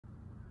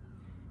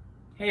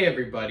Hey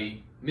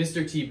everybody,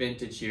 Mr. T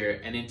Vintage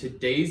here, and in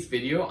today's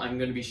video I'm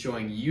going to be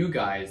showing you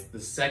guys the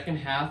second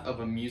half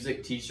of a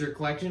music t-shirt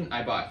collection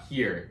I bought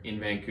here in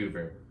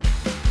Vancouver.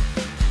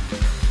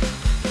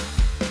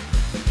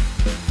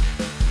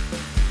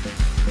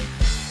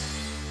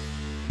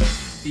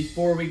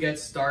 Before we get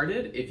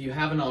started, if you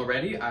haven't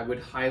already, I would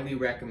highly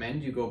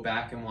recommend you go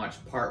back and watch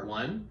part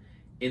 1.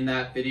 In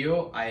that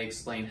video, I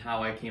explain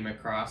how I came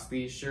across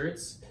these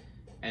shirts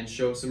and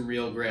show some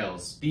real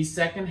grails. The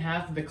second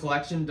half of the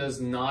collection does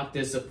not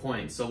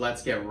disappoint, so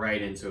let's get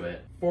right into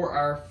it. For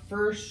our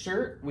first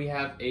shirt, we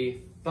have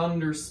a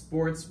Thunder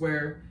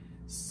Sportswear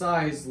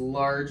size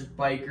large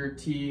biker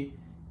tee.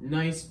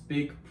 Nice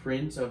big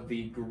print of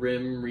the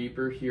Grim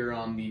Reaper here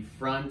on the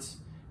front.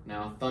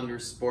 Now, Thunder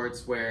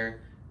Sportswear,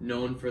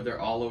 known for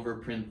their all over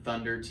print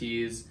Thunder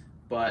tees,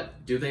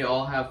 but do they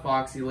all have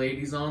foxy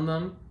ladies on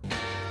them?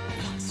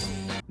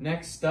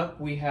 Next up,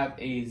 we have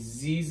a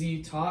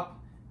ZZ Top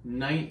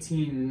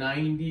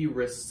 1990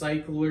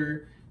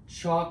 Recycler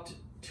Chopped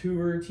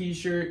Tour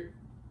t-shirt.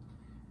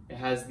 It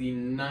has the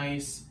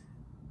nice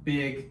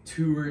big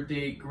tour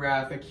date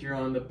graphic here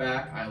on the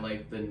back. I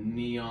like the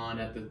neon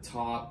at the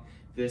top.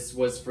 This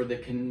was for the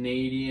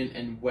Canadian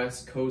and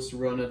West Coast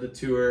run of the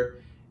tour,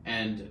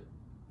 and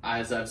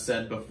as I've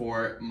said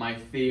before, my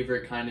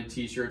favorite kind of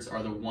t-shirts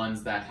are the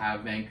ones that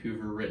have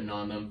Vancouver written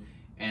on them,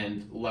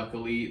 and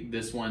luckily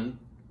this one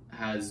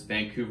has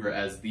Vancouver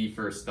as the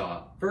first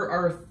stop. For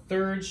our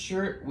third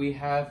shirt, we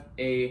have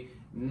a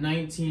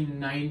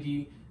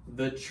 1990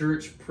 The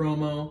Church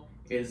promo.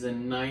 It is a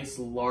nice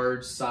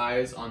large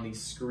size on the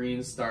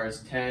Screen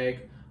Stars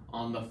tag.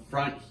 On the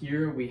front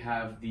here, we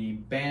have the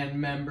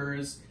band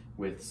members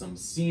with some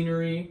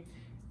scenery.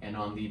 And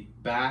on the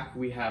back,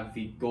 we have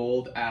the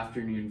Gold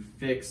Afternoon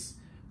Fix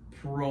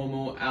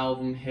promo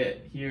album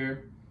hit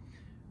here.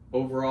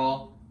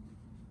 Overall,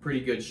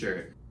 pretty good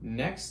shirt.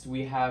 Next,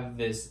 we have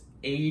this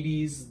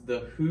 80's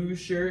The Who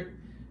shirt.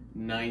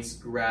 Nice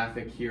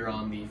graphic here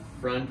on the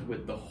front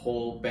with the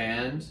whole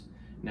band.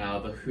 Now,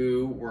 The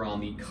Who were on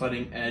the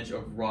cutting edge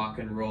of rock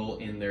and roll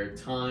in their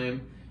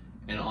time.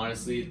 And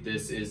honestly,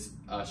 this is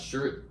a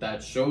shirt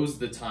that shows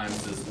the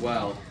times as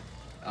well.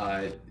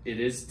 It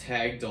is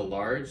tagged a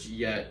large,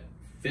 yet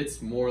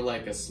fits more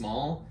like a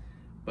small,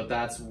 but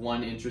that's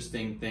one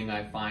interesting thing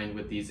I find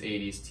with these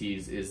 80's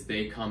tees is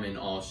they come in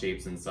all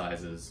shapes and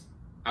sizes.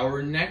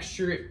 Our next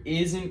shirt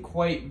isn't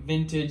quite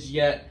vintage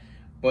yet,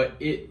 but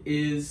it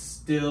is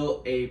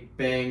still a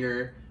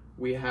banger.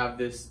 We have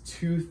this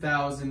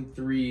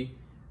 2003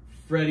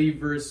 Freddy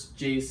vs.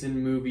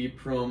 Jason movie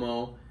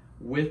promo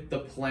with the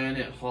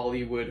Planet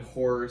Hollywood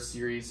horror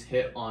series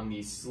hit on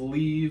the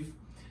sleeve.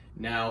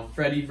 Now,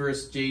 Freddy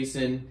vs.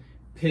 Jason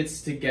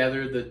pits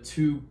together the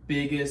two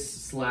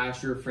biggest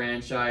slasher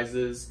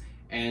franchises,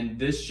 and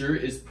this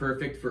shirt is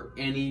perfect for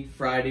any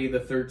Friday the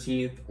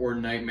 13th or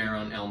Nightmare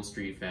on Elm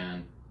Street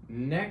fan.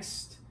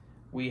 Next,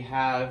 we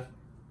have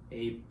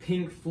a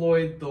Pink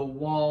Floyd The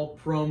Wall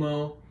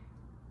promo,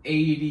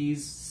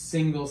 80's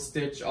single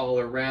stitch all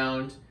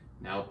around.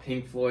 Now,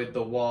 Pink Floyd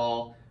The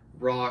Wall,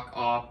 rock,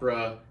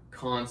 opera,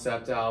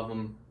 concept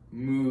album,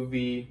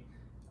 movie.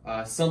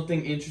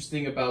 Something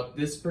interesting about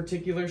this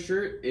particular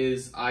shirt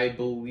is I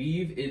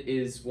believe it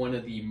is one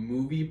of the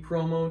movie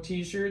promo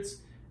t-shirts,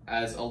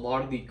 as a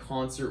lot of the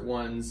concert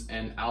ones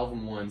and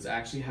album ones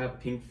actually have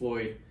Pink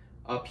Floyd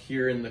up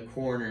here in the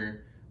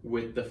corner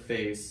with the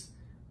face,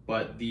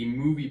 but the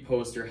movie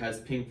poster has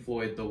Pink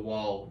Floyd The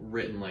Wall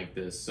written like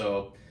this,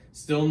 so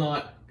still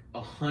not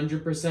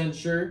 100%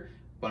 sure,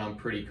 but I'm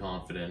pretty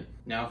confident.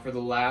 Now for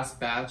the last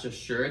batch of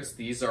shirts,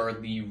 these are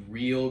the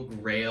real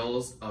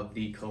grails of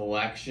the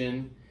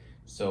collection.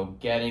 So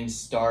getting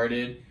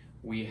started,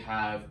 we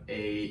have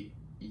a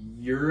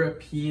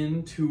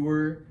European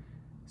Tour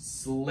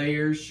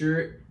Slayer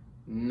shirt,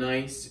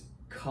 nice,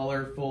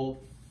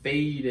 colorful,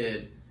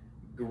 faded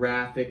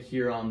graphic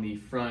here on the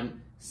front,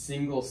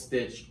 single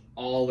stitch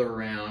all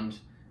around,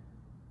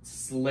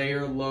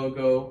 Slayer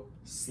logo,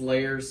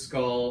 Slayer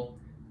skull,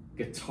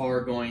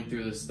 guitar going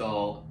through the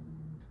stall.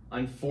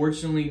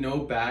 Unfortunately, no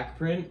back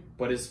print,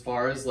 but as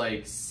far as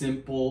like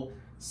simple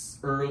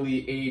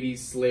early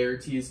 80's Slayer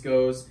tees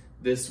goes,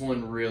 this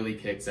one really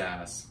kicks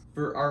ass.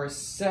 For our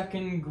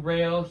second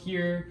grail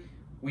here,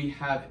 we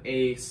have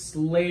a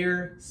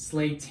Slayer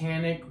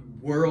Slatanic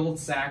World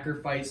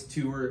Sacrifice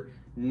Tour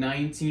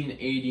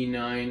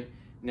 1989.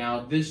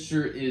 Now this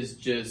shirt is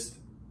just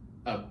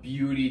a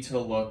beauty to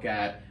look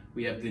at.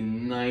 We have the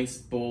nice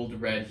bold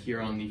red here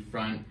on the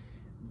front,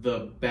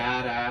 the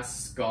badass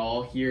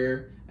skull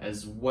here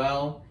as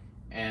well,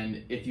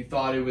 and if you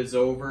thought it was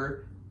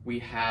over, we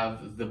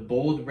have the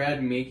bold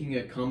red making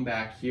a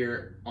comeback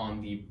here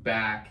on the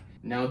back.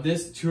 Now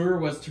this tour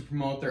was to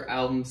promote their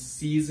album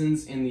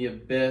Seasons in the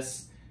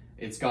Abyss.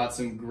 It's got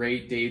some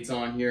great dates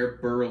on here: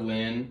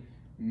 Berlin,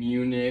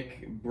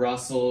 Munich,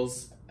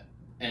 Brussels,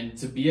 and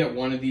to be at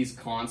one of these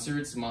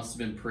concerts must have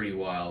been pretty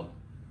wild.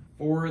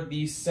 For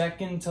the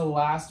second to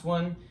last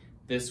one,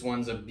 this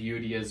one's a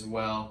beauty as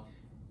well.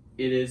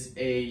 It is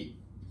a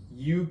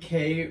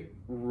UK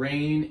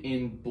Rain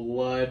in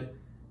Blood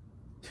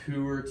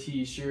tour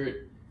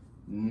t-shirt.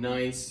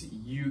 Nice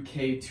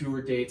UK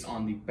tour dates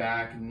on the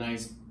back.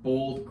 Nice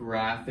bold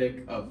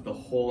graphic of the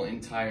whole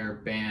entire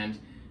band.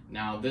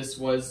 Now this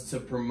was to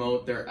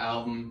promote their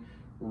album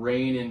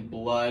Rain and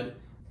Blood.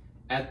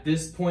 At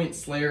this point,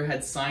 Slayer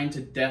had signed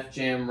to Def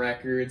Jam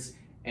Records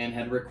and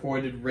had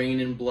recorded Rain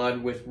and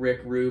Blood with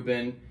Rick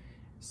Rubin.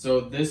 So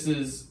this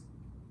is,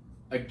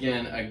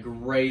 again, a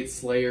great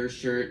Slayer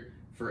shirt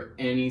for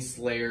any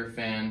Slayer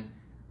fan.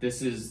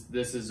 This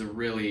is a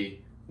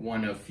really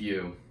one of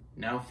few.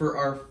 Now for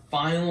our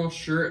final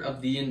shirt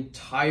of the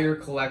entire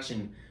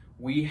collection,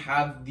 we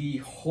have the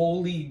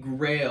Holy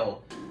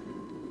Grail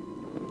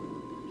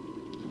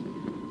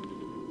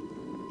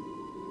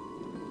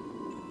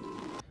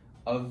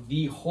of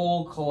the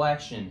whole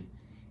collection.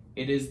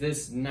 It is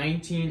this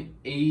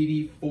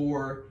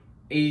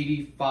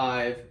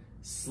 1984-85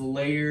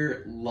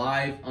 Slayer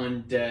Live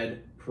Undead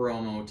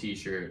promo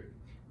t-shirt.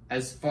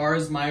 As far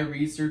as my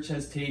research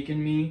has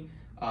taken me,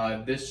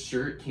 this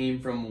shirt came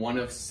from one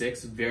of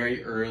 6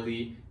 very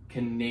early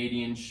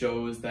Canadian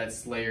shows that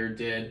Slayer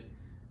did.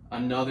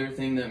 Another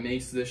thing that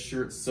makes this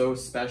shirt so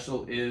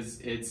special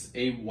is it's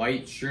a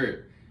white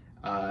shirt.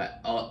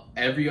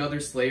 Every other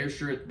Slayer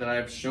shirt that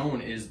I've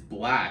shown is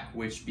black,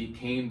 which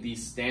became the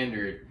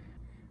standard.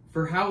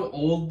 For how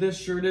old this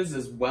shirt is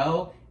as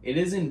well, it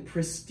is in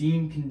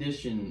pristine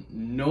condition.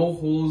 No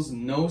holes,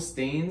 no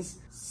stains.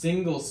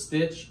 Single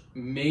stitch,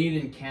 made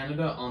in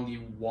Canada on the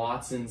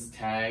Watson's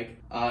tag.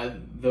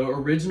 The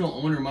original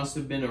owner must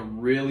have been a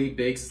really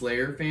big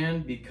Slayer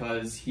fan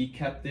because he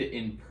kept it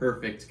in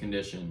perfect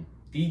condition.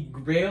 The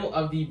grail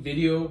of the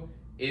video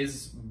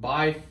is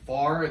by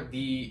far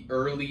the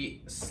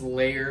early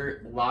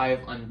Slayer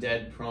Live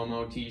Undead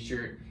promo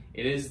t-shirt.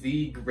 It is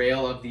the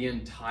grail of the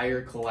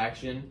entire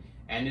collection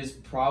and is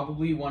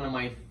probably one of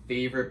my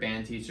favorite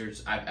band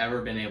t-shirts I've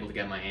ever been able to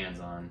get my hands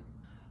on.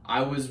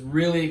 I was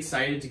really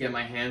excited to get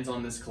my hands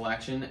on this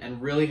collection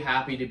and really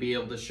happy to be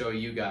able to show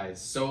you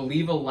guys. So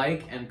leave a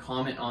like and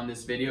comment on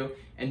this video,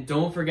 and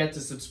don't forget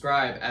to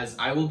subscribe as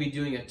I will be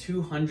doing a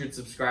 200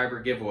 subscriber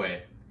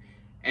giveaway.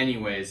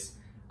 Anyways,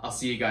 I'll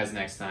see you guys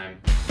next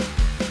time.